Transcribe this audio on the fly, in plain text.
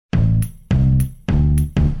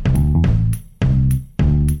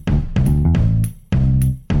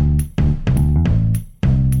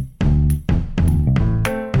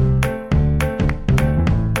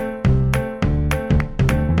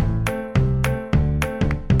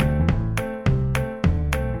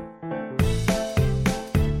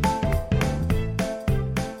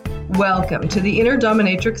Welcome to the Inner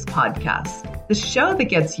Dominatrix podcast, the show that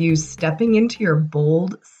gets you stepping into your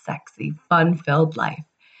bold, sexy, fun-filled life.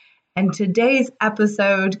 And today's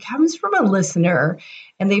episode comes from a listener,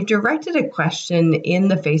 and they've directed a question in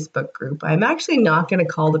the Facebook group. I'm actually not going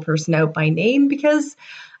to call the person out by name because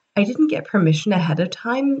I didn't get permission ahead of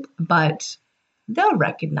time, but they'll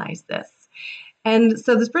recognize this. And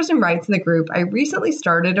so this person writes in the group, I recently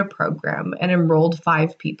started a program and enrolled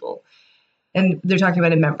 5 people. And they're talking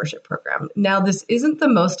about a membership program. Now, this isn't the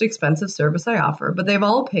most expensive service I offer, but they've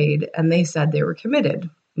all paid and they said they were committed.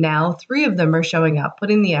 Now, 3 of them are showing up,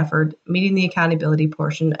 putting the effort, meeting the accountability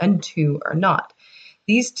portion, and 2 are not.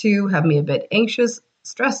 These 2 have me a bit anxious,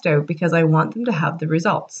 stressed out because I want them to have the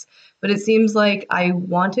results. But it seems like I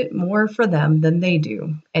want it more for them than they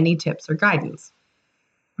do. Any tips or guidance?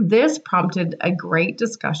 This prompted a great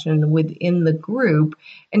discussion within the group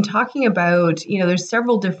and talking about, there's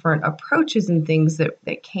several different approaches and things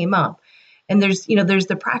that came up. And there's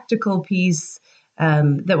the practical piece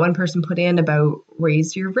that one person put in about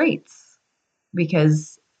raise your rates,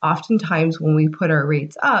 because oftentimes when we put our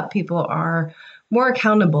rates up, people are more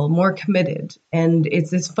accountable, more committed. And it's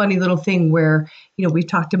this funny little thing where, we've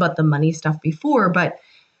talked about the money stuff before, but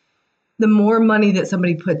the more money that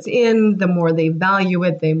somebody puts in, the more they value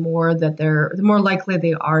it, the more likely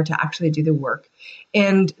they are to actually do the work.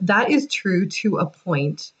 And that is true to a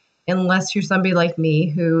point, unless you're somebody like me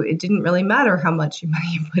who it didn't really matter how much money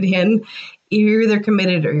you put in. You're either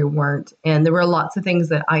committed or you weren't. And there were lots of things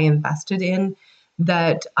that I invested in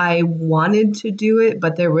that I wanted to do it,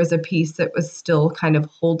 but there was a piece that was still kind of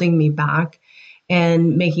holding me back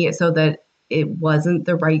and making it so that it wasn't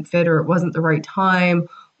the right fit or it wasn't the right time.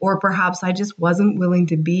 Or perhaps I just wasn't willing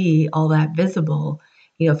to be all that visible,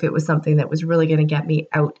 if it was something that was really going to get me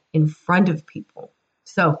out in front of people.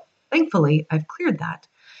 So thankfully, I've cleared that.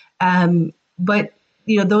 But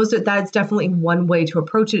that's definitely one way to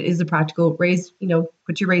approach it is the practical raise,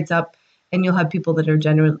 put your rates up, and you'll have people that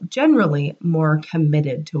are generally more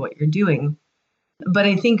committed to what you're doing. But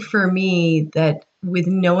I think for me that with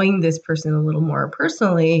knowing this person a little more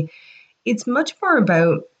personally, it's much more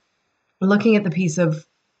about looking at the piece of,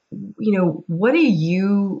 what are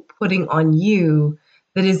you putting on you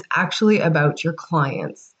that is actually about your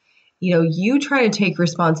clients? You try to take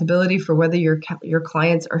responsibility for whether your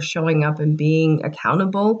clients are showing up and being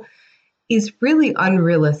accountable is really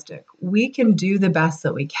unrealistic. We can do the best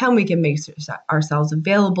that we can. We can make ourselves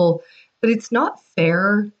available, but it's not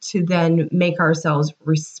fair to then make ourselves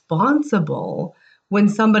responsible when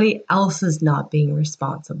somebody else is not being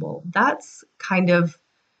responsible. That's kind of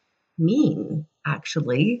mean,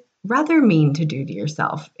 actually, rather mean to do to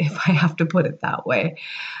yourself, if I have to put it that way.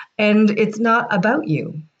 And it's not about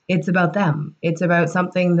you. It's about them. It's about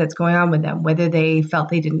something that's going on with them, whether they felt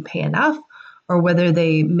they didn't pay enough or whether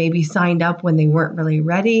they maybe signed up when they weren't really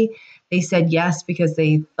ready. They said yes because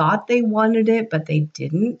they thought they wanted it, but they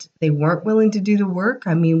didn't. They weren't willing to do the work.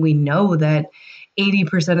 I mean, we know that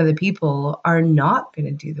 80% of the people are not going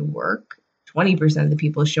to do the work. 20% of the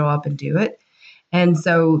people show up and do it. And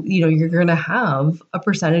so, you're going to have a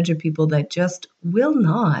percentage of people that just will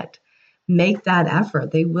not make that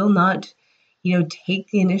effort. They will not,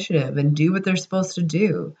 take the initiative and do what they're supposed to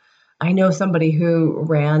do. I know somebody who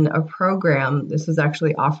ran a program. This was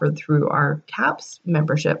actually offered through our CAPS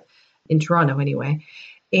membership in Toronto anyway.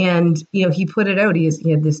 And, he put it out. He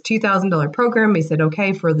had this $2,000 program. He said,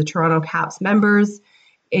 okay, for the Toronto CAPS members,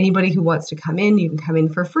 anybody who wants to come in, you can come in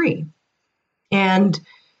for free.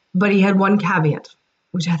 But he had one caveat,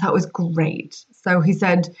 which I thought was great. So he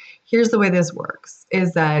said, here's the way this works,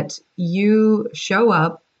 is that you show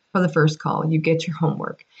up for the first call, you get your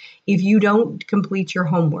homework. If you don't complete your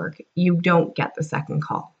homework, you don't get the second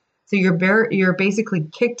call. So you're basically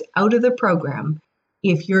kicked out of the program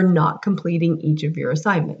if you're not completing each of your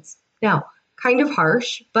assignments. Now, kind of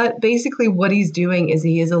harsh, but basically what he's doing is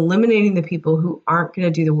he is eliminating the people who aren't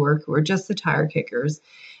going to do the work, who are just the tire kickers,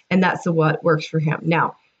 and that's what works for him.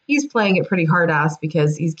 Now, he's playing it pretty hard ass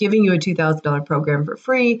because he's giving you a $2,000 program for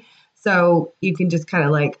free. So you can just kind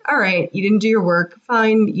of all right, you didn't do your work.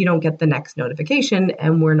 Fine. You don't get the next notification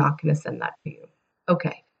and we're not going to send that to you.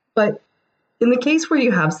 Okay. But in the case where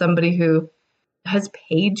you have somebody who has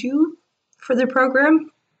paid you for the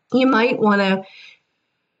program, you might want to,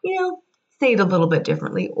 say it a little bit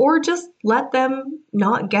differently or just let them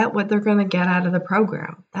not get what they're going to get out of the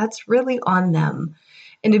program. That's really on them.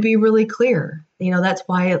 And to be really clear, that's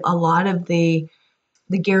why a lot of the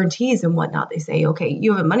guarantees and whatnot, they say, okay,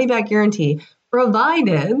 you have a money back guarantee,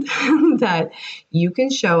 provided that you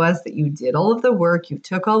can show us that you did all of the work, you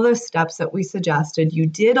took all the steps that we suggested, you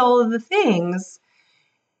did all of the things,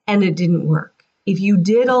 and it didn't work. If you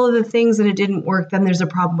did all of the things and it didn't work, then there's a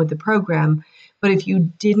problem with the program. But if you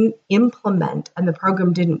didn't implement and the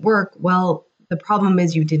program didn't work, well, the problem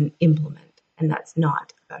is you didn't implement, and that's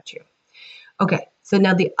not about you. Okay, so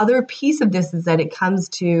now the other piece of this is that it comes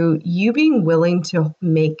to you being willing to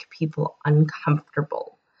make people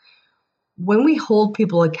uncomfortable. When we hold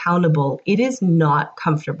people accountable, it is not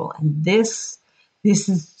comfortable. And this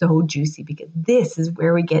is so juicy because this is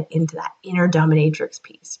where we get into that inner dominatrix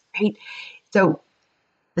piece, right? So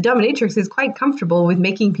the dominatrix is quite comfortable with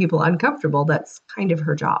making people uncomfortable. That's kind of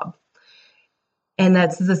her job. And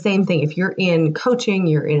that's the same thing. If you're in coaching,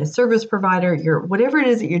 you're in a service provider, you're whatever it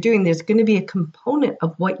is that you're doing, there's going to be a component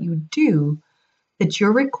of what you do that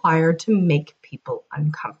you're required to make people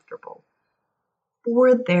uncomfortable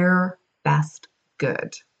for their best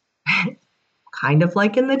good. Kind of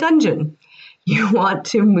like in the dungeon. You want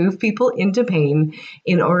to move people into pain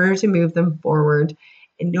in order to move them forward,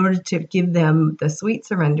 in order to give them the sweet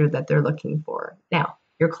surrender that they're looking for. Now,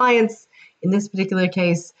 your clients, in this particular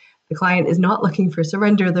case, the client is not looking for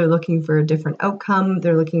surrender. They're looking for a different outcome.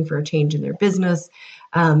 They're looking for a change in their business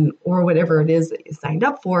or whatever it is that you signed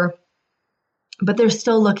up for. But they're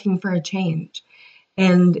still looking for a change.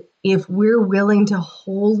 And if we're willing to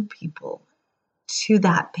hold people to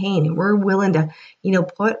that pain and we're willing to,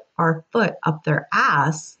 put our foot up their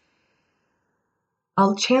ass,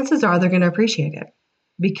 well, chances are they're going to appreciate it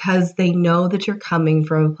because they know that you're coming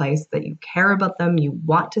from a place that you care about them. You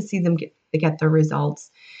want to see them get their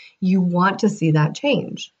results. You want to see that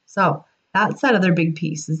change. So that's that other big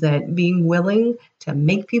piece, is that being willing to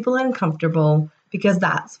make people uncomfortable because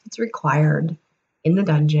that's what's required in the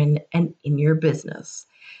dungeon and in your business.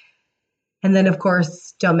 And then, of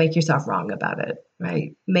course, don't make yourself wrong about it,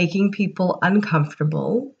 right? Making people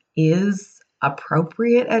uncomfortable is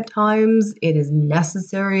appropriate at times. It is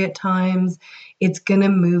necessary at times. It's going to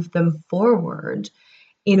move them forward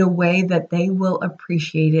in a way that they will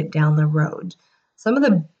appreciate it down the road. Some of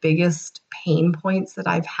the biggest pain points that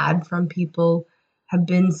I've had from people have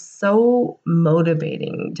been so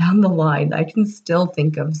motivating down the line. I can still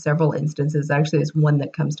think of several instances. Actually, there's one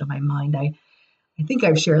that comes to my mind. I think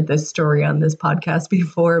I've shared this story on this podcast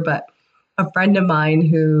before, but a friend of mine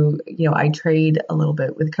who, I trade a little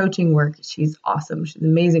bit with coaching work. She's awesome. She's an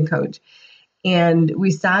amazing coach. And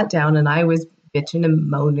we sat down and I was bitching and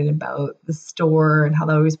moaning about the store and how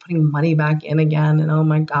they was putting money back in again. And oh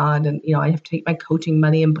my God. And, I have to take my coaching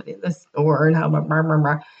money and put it in the store and how blah, blah, blah,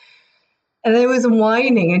 blah. And I was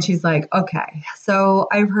whining and she's like, okay, so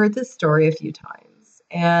I've heard this story a few times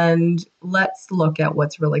and let's look at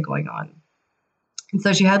what's really going on. And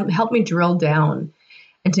so she had helped me drill down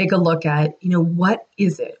and take a look at, what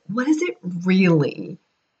is it? What is it really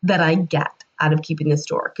that I get out of keeping the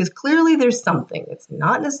store? Because clearly there's something. It's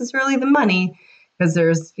not necessarily the money, because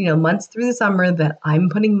there's, months through the summer that I'm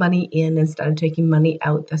putting money in instead of taking money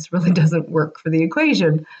out. This really doesn't work for the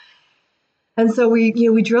equation. And so we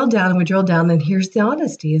drill down and here's the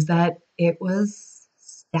honesty, is that it was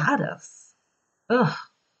status.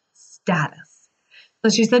 Status. So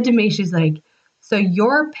she said to me, she's like, so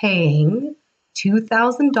you're paying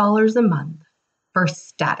 $2,000 a month for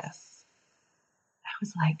status. I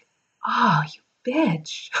was like, oh, you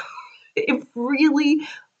bitch. It really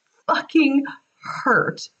fucking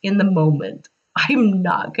hurt in the moment. I'm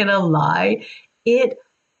not going to lie. It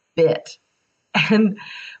bit.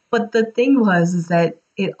 But the thing is that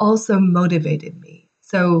it also motivated me.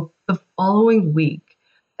 So the following week,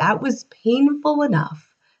 that was painful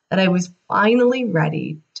enough that I was finally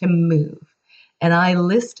ready to move. And I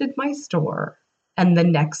listed my store, and the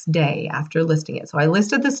next day after listing it. So I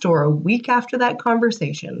listed the store a week after that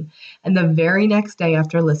conversation. And the very next day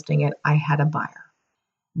after listing it, I had a buyer.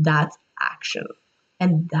 That's action.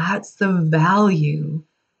 And that's the value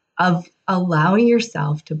of allowing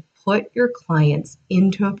yourself to put your clients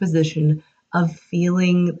into a position of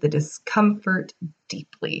feeling the discomfort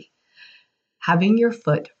deeply. Having your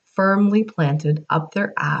foot firmly planted up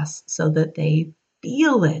their ass so that they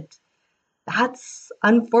feel it. That's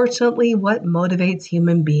unfortunately what motivates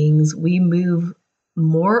human beings. We move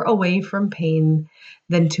more away from pain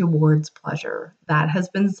than towards pleasure. That has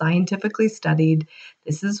been scientifically studied.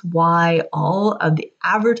 This is why all of the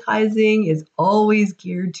advertising is always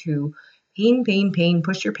geared to pain, pain, pain,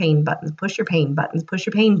 push your pain buttons, push your pain buttons, push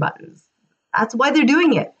your pain buttons. That's why they're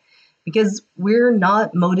doing it, because we're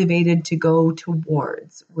not motivated to go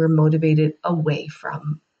towards. We're motivated away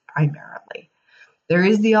from primarily. There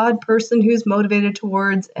is the odd person who's motivated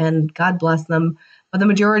towards, and God bless them, but the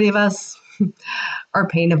majority of us are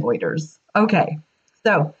pain avoiders. Okay,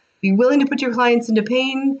 so be willing to put your clients into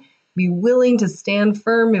pain, Be willing to stand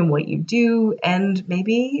firm in what you do and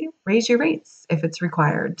maybe raise your rates if it's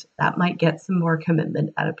required. That might get some more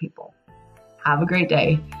commitment out of people. Have a great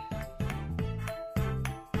day.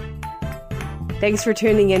 Thanks for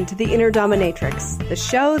tuning in to The Inner Dominatrix, the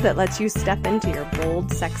show that lets you step into your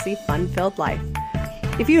bold, sexy, fun-filled life.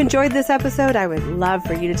 If you enjoyed this episode, I would love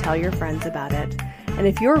for you to tell your friends about it. And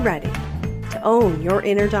if you're ready to own your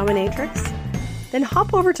inner dominatrix, then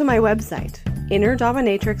hop over to my website,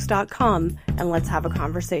 innerdominatrix.com, and let's have a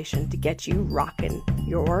conversation to get you rocking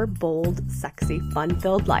your bold, sexy,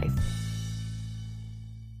 fun-filled life.